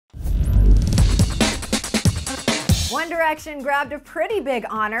One Direction grabbed a pretty big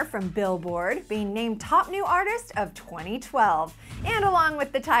honor from Billboard, being named Top New Artist of 2012. And along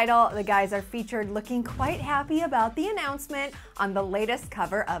with the title, the guys are featured looking quite happy about the announcement on the latest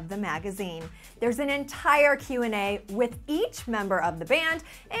cover of the magazine. There's an entire Q&A with each member of the band,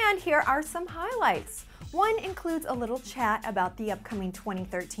 and here are some highlights. One includes a little chat about the upcoming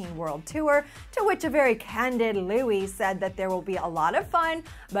 2013 World Tour, to which a very candid Louis said that there will be a lot of fun,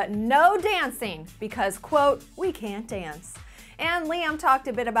 but no dancing because, quote, we can't dance. And Liam talked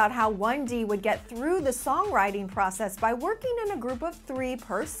a bit about how 1D would get through the songwriting process by working in a group of 3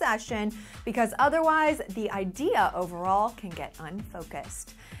 per session, because otherwise the idea overall can get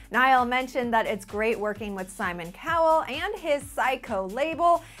unfocused. Niall mentioned that it's great working with Simon Cowell and his Syco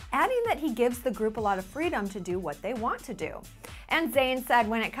label, adding that he gives the group a lot of freedom to do what they want to do. And Zayn said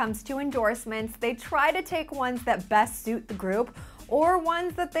when it comes to endorsements, they try to take ones that best suit the group or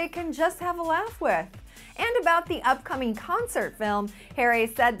ones that they can just have a laugh with. And about the upcoming concert film, Harry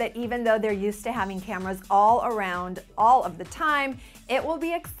said that even though they're used to having cameras all around all of the time, it will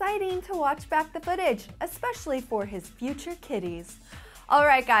be exciting to watch back the footage, especially for his future kiddies.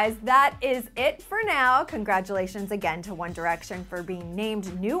 Alright guys, that is it for now. Congratulations again to One Direction for being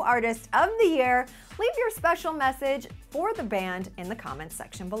named New Artist of the Year. Leave your special message for the band in the comments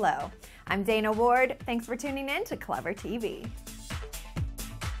section below. I'm Dana Ward. Thanks for tuning in to ClevverTV.